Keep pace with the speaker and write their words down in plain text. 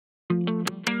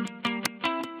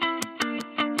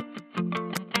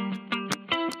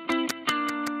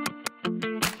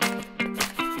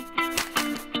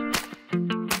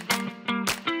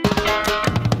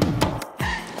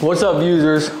What's up,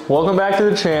 users? Welcome back to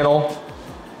the channel.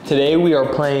 Today we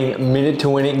are playing Minute to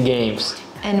Win It games.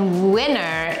 And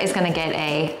winner is gonna get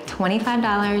a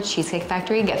 $25 Cheesecake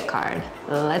Factory gift card.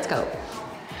 Let's go.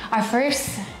 Our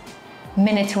first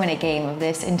Minute to Win It game of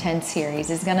this intense series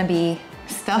is gonna be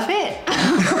Stuff It.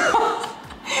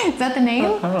 Is that the name?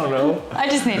 I don't know. I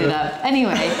just made it up.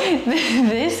 Anyway,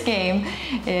 this game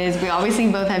is, we obviously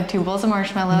both have 2 bowls of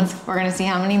marshmallows. We're gonna see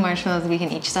how many marshmallows we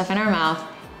can each stuff in our mouth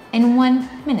in 1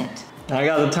 minute. I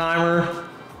got the timer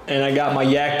and I got my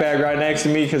yak bag right next to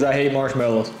me because I hate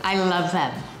marshmallows. I love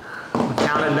them. I'm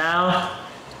counting down.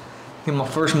 Get my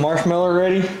first marshmallow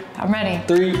ready. I'm ready.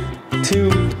 3, 2,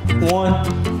 1.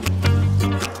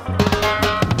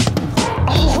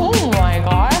 Oh my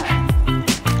gosh.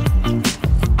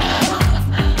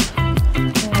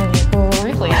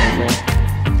 Really?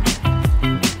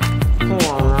 Come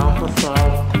on now, what's up?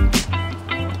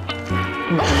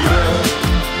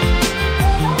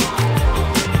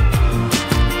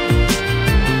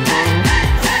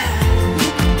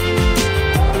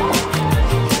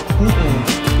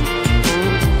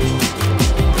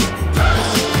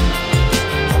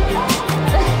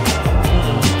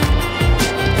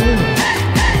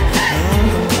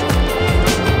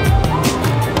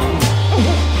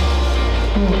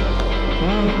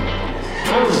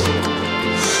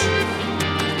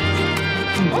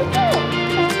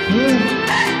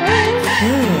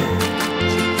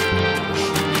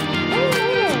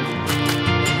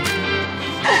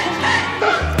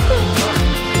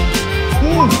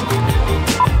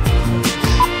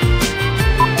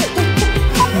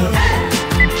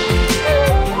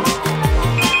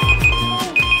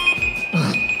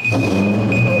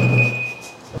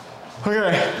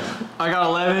 Okay, I got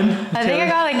 11. I think I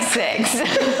got like 6.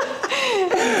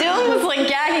 Dylan was like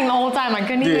gagging the whole time. I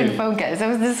couldn't even focus. It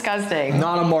was disgusting.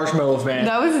 Not a marshmallow fan.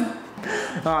 That was...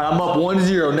 All right, I'm up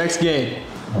 1-0. Next game.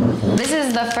 This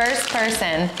is the first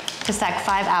person to stack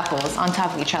 5 apples on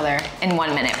top of each other in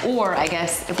 1 minute. Or I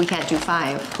guess if we can't do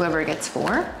 5, whoever gets 4.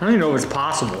 I don't even know if it's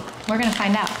possible. We're gonna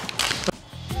find out.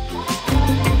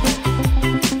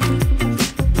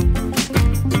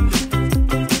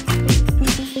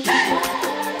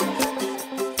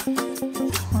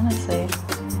 Honestly,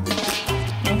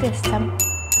 maybe it's time.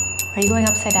 Are you going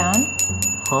upside down?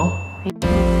 Huh?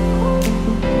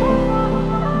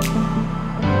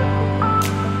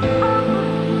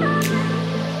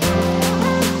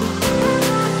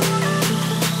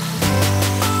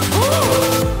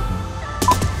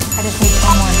 I just need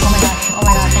 1 more. Oh my gosh, oh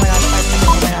my gosh, oh my gosh, 5 seconds, oh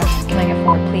my gosh. Can I get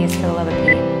 4, please, for the love of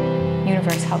Pete?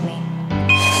 Universe, help me.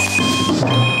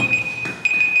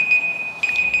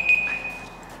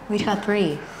 We each got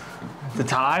 3. The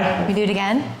tie? We do it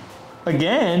again?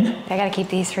 Again? I gotta keep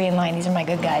these 3 in line. These are my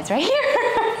good guys right here.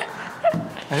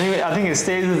 I think it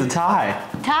stays with the tie.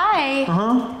 Tie?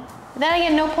 Uh-huh. Then I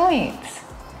get no points.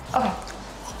 Okay.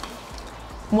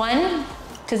 1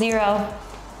 to 0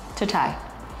 to tie.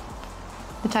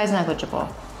 The tie's negligible.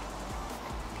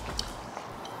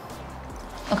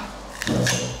 Okay.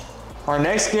 Our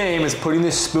next game is putting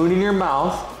this spoon in your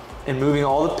mouth and moving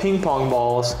all the ping pong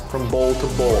balls from bowl to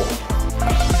bowl.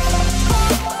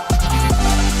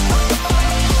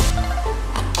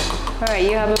 All right,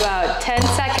 you have about 10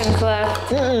 seconds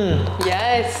left.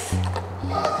 Yes.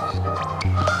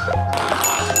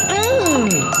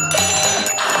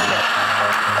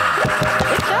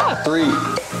 Good job. 3,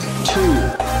 2,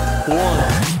 1,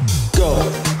 go.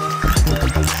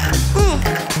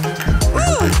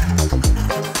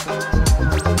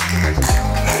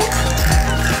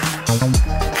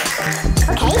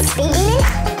 Okay, speed eater.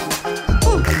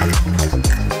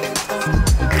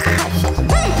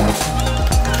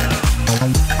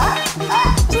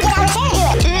 Get out of the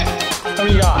chair, do it. How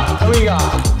many you got? How many you got?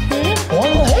 1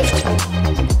 left?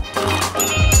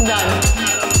 Done.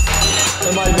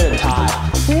 It might have been a tie.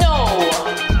 No.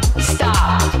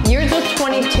 Stop. Yours was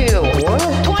 22. What?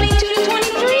 22 to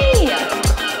 23.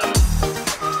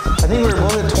 I think we were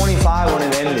both at 25 when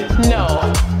it ended. No.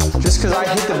 Just because I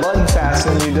hit the button faster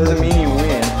than you doesn't mean you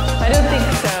win. I don't think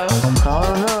so. I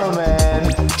don't know, man.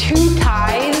 2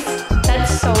 ties?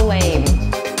 That's so lame.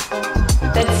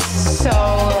 That's so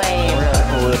lame. We're gonna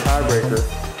pull the tiebreaker.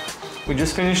 We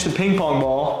just finished the ping pong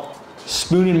ball,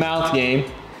 spoon and mouth game,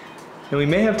 and we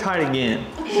may have tied again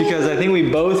because I think we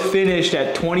both finished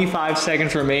at 25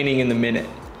 seconds remaining in the minute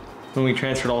when we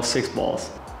transferred all 6 balls.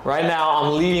 Right now,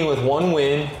 I'm leading with 1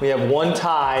 win. We have 1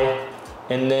 tie,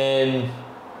 and then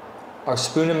our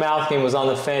spoon and mouth game was on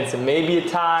the fence. It may be a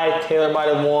tie. Taylor might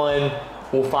have won.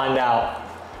 We'll find out.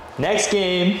 Next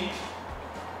game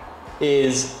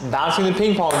is bouncing the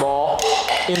ping pong ball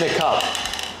in the cup.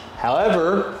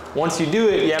 However, Once you do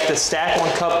it, you have to stack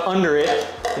one cup under it,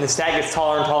 and the stack gets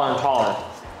taller and taller and taller.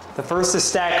 The first to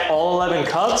stack all 11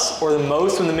 cups, or the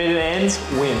most when the minute ends,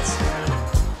 wins.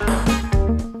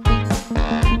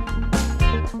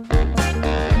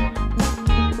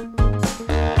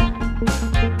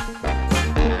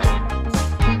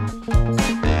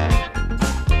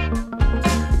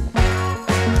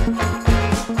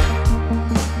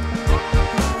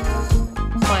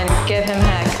 Give him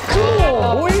heck.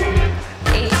 Cool, boy.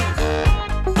 8.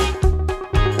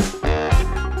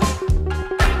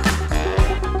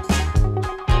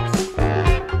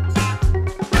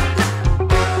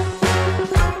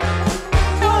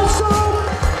 Awesome.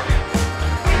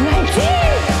 19.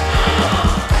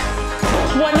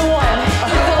 1 to 1.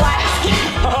 The last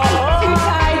game. 2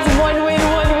 ties, 1 win,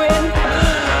 1 win.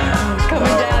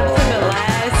 Coming down to the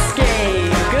last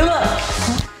game. Good luck.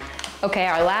 Okay,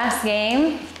 our last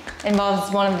game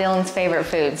involves one of Dylan's favorite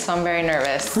foods, so I'm very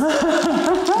nervous.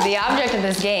 The object of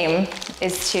this game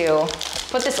is to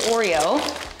put this Oreo,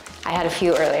 I had a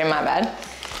few earlier, my bad.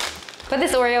 Put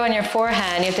this Oreo in your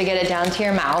forehand, you have to get it down to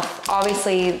your mouth.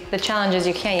 Obviously, the challenge is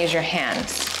you can't use your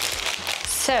hands.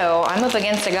 So I'm up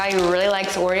against a guy who really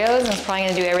likes Oreos and is probably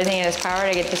gonna do everything in his power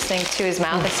to get this thing to his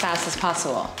mouth as fast as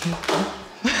possible.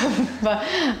 but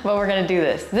we're gonna do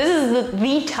this. This is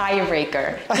the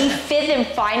tiebreaker. The 5th and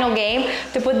final game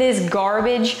to put this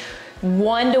garbage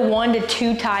 1 to 1 to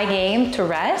 2 tie game to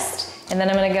rest. And then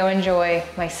I'm gonna go enjoy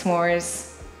my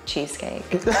s'mores cheesecake.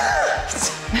 Good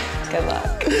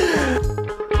luck.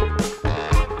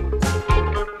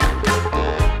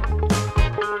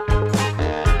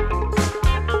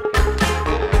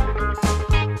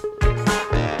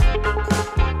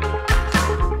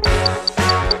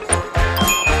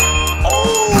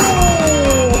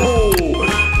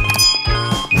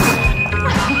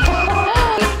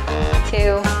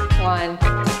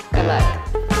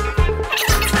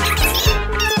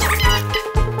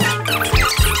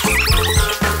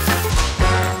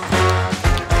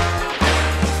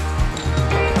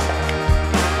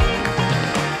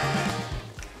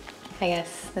 I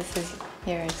guess this is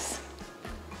yours.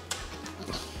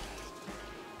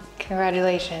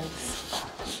 Congratulations.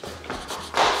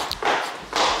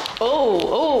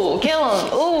 Oh, kill him.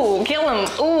 Oh, kill him.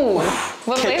 Ooh.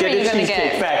 What flavor are you gonna get?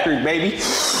 Cheesecake Factory, baby.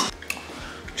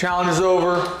 Challenge is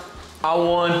over. I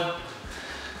won.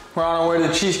 We're on our way to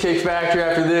the Cheesecake Factory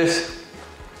after this.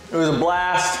 It was a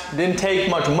blast. Didn't take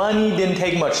much money, didn't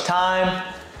take much time.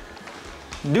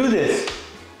 Do this.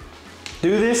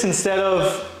 Do this instead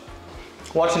of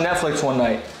watching Netflix one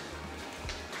night.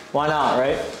 Why not,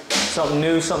 right? Something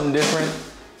new, something different,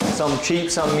 something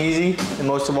cheap, something easy, and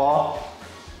most of all,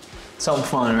 something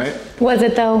fun, right? Was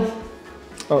it though?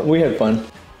 Oh, we had fun.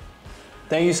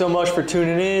 Thank you so much for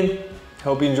tuning in.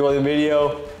 Hope you enjoy the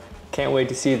video. Can't wait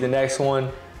to see the next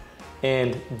one.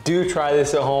 And do try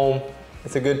this at home.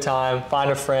 It's a good time.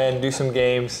 Find a friend, do some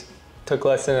games. Took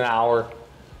less than an hour.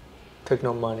 Took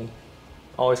no money.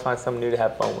 Always find something new to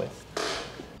have fun with.